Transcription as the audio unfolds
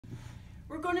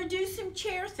we're going to do some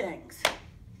chair things.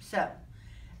 So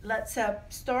let's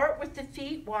start with the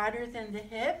feet wider than the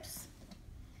hips.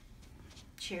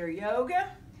 Chair yoga.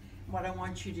 What I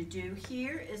want you to do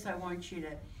here is I want you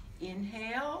to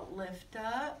inhale, lift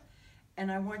up, and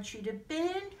I want you to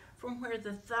bend from where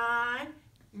the thigh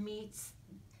meets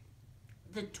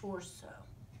the torso.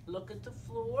 Look at the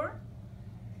floor.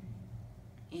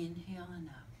 Inhale and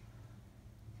up.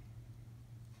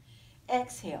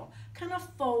 Exhale, kind of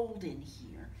fold in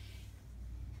here.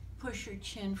 Push your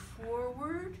chin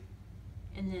forward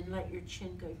and then let your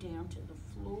chin go down to the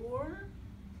floor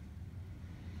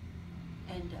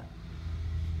and up.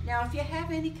 Now, if you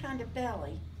have any kind of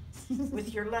belly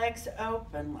with your legs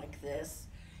open like this,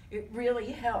 it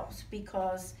really helps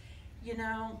because, you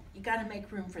know, you got to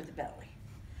make room for the belly.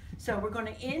 So we're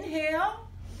going to inhale,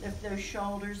 lift those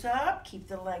shoulders up, keep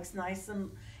the legs nice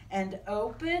and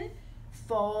open,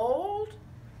 fold.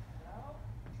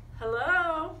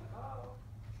 Hello.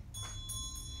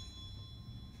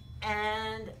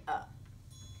 And up.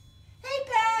 Hey,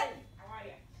 Pat. How are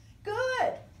you?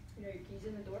 Good. You know your keys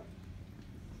in the door?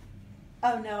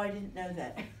 Oh, no, I didn't know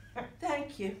that.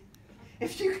 Thank you.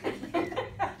 If you could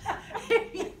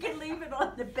leave it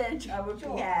on the bench, I would be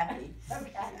happy.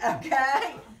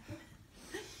 Okay.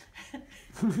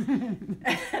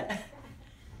 Okay?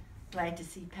 Glad to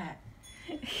see Pat.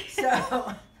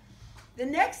 So, the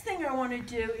next thing I want to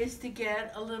do is to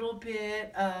get a little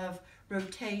bit of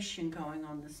rotation going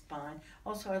on the spine.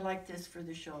 Also, I like this for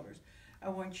the shoulders. I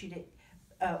want you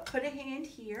to put a hand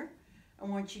here. I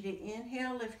want you to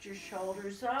inhale, lift your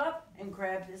shoulders up, and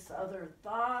grab this other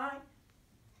thigh.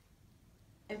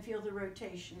 And feel the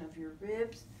rotation of your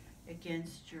ribs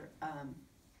against your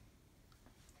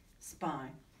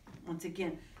spine. Once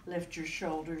again, lift your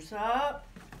shoulders up.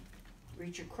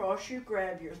 Reach across you,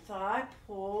 grab your thigh,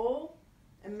 pull,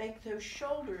 and make those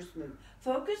shoulders move.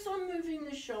 Focus on moving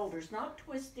the shoulders, not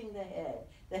twisting the head.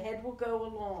 The head will go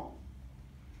along.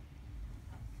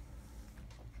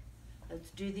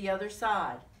 Let's do the other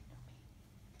side.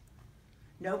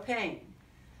 No pain.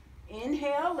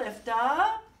 Inhale, lift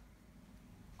up.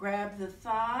 Grab the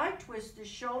thigh, twist the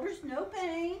shoulders, no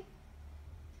pain.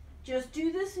 Just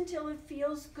do this until it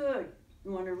feels good.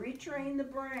 You want to retrain the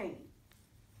brain.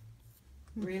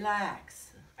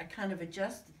 Relax. I kind of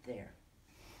adjusted there.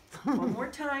 One more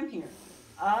time here.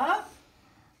 Up,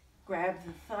 grab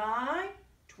the thigh,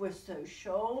 twist those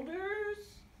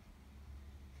shoulders.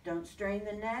 Don't strain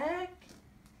the neck.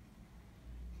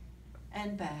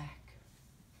 And back.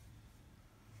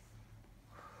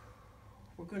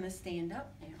 We're going to stand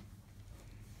up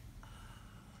now.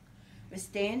 With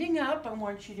standing up, I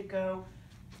want you to go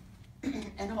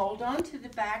and hold on to the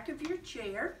back of your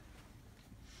chair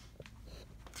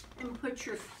and put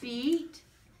your feet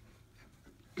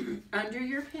under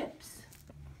your hips.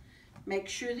 Make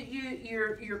sure that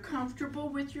you're comfortable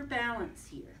with your balance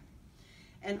here.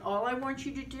 And all I want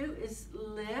you to do is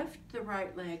lift the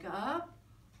right leg up,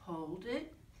 hold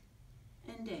it,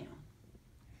 and down.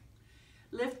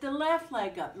 Lift the left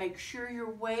leg up. Make sure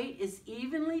your weight is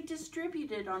evenly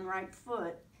distributed on right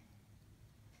foot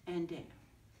and down.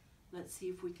 Let's see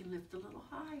if we can lift a little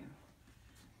higher.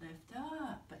 Lift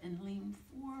up and lean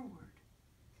forward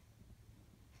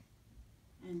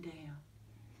and down.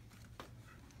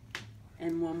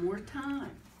 And one more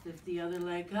time. Lift the other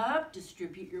leg up,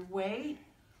 distribute your weight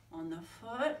on the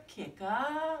foot, kick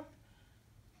up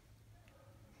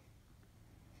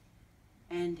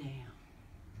and down.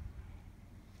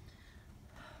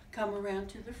 Come around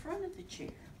to the front of the chair.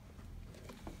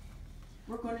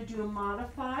 We're going to do a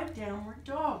modified downward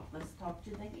dog. Let's talk to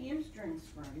the hamstrings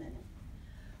for a minute.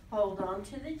 Hold on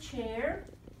to the chair.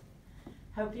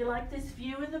 Hope you like this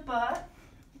view of the butt.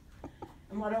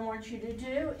 And what I want you to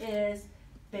do is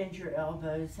bend your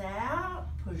elbows out,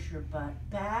 push your butt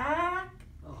back,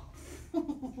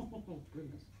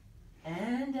 Goodness.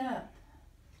 and up.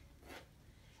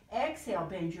 Exhale,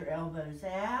 bend your elbows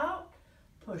out,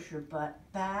 push your butt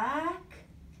back,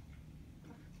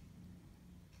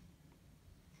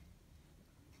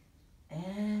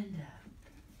 and up.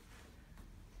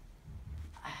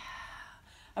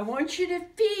 I want you to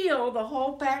feel the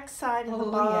whole back side of the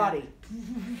body.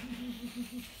 Yeah.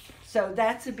 So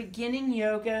that's a beginning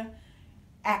yoga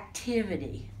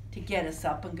activity to get us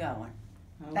up and going.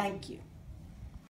 Thank you.